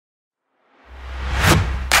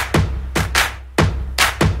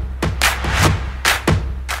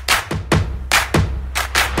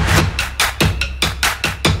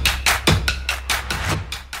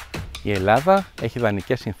Η Ελλάδα έχει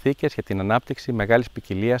ιδανικές συνθήκες για την ανάπτυξη μεγάλης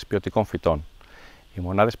ποικιλίας ποιοτικών φυτών. Οι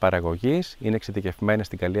μονάδες παραγωγής είναι εξειδικευμένες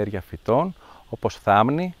στην καλλιέργεια φυτών όπως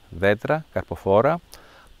θάμνη, δέντρα, καρποφόρα,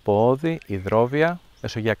 ποώδη, υδρόβια,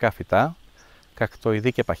 μεσογειακά φυτά,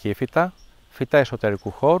 κακτοειδή και παχύφυτα, φυτά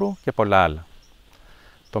εσωτερικού χώρου και πολλά άλλα.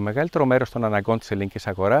 Το μεγαλύτερο μέρος των αναγκών της ελληνικής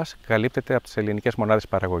αγοράς καλύπτεται από τις ελληνικές μονάδες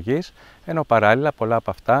παραγωγής, ενώ παράλληλα πολλά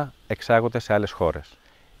από αυτά εξάγονται σε άλλες χώρες.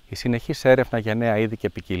 Η συνεχής έρευνα για νέα είδη και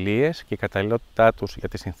ποικιλίες και η καταλληλότητά τους για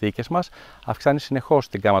τις συνθήκες μας αυξάνει συνεχώς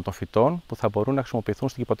την γάμα των φυτών που θα μπορούν να χρησιμοποιηθούν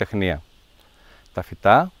στην γεωτεχνία. Τα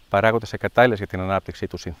φυτά παράγονται σε κατάλληλες για την ανάπτυξή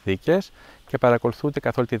τους συνθήκες και παρακολουθούνται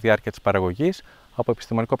καθ' όλη τη διάρκεια της παραγωγής από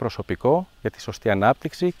επιστημονικό προσωπικό για τη σωστή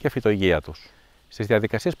ανάπτυξη και φυτοϊγεία τους. Στις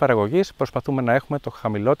διαδικασίες παραγωγής προσπαθούμε να έχουμε το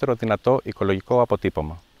χαμηλότερο δυνατό οικολογικό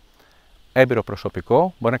αποτύπωμα. Έμπειρο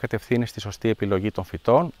προσωπικό μπορεί να κατευθύνει στη σωστή επιλογή των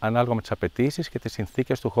φυτών ανάλογα με τις απαιτήσεις και τις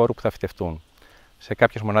συνθήκες του χώρου που θα φυτευτούν. Σε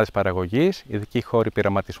κάποιες μονάδες παραγωγής, ειδικοί χώροι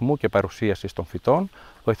πειραματισμού και παρουσίασης των φυτών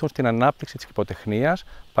βοηθούν στην ανάπτυξη της γεωτεχνίας,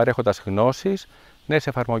 παρέχοντας γνώσεις, νέες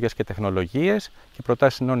εφαρμογές και τεχνολογίες και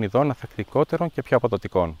προτάσεις νέων ειδών ανθεκτικότερων και πιο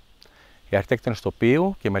αποδοτικών. Οι αρχιτέκτονες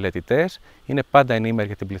τοπίου και οι μελετητές είναι πάντα ενήμεροι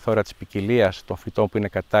για την πληθώρα της ποικιλίας των φυτών που είναι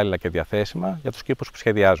κατάλληλα και διαθέσιμα για τους κήπους που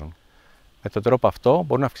σχεδιάζουν. Με τον τρόπο αυτό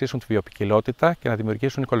μπορούν να αυξήσουν τη βιοποικιλότητα και να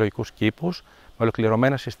δημιουργήσουν οικολογικούς κήπους με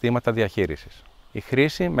ολοκληρωμένα συστήματα διαχείρισης. Η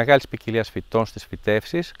χρήση μεγάλης ποικιλίας φυτών στις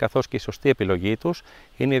φυτεύσεις, καθώς και η σωστή επιλογή τους,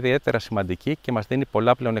 είναι ιδιαίτερα σημαντική και μας δίνει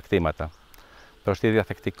πολλά πλεονεκτήματα. Προστή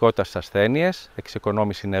διαθεκτικότητα στις ασθένειες,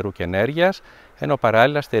 εξοικονόμηση νερού και ενέργειας, ενώ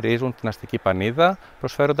παράλληλα στηρίζουν την αστική πανίδα,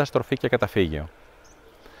 προσφέροντας τροφή και καταφύγιο.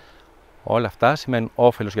 Όλα αυτά σημαίνουν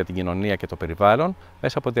όφελος για την κοινωνία και το περιβάλλον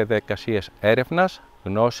μέσα από διαδικασίες έρευνας,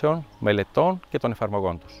 γνώσεων, μελετών και των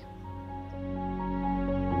εφαρμογών τους.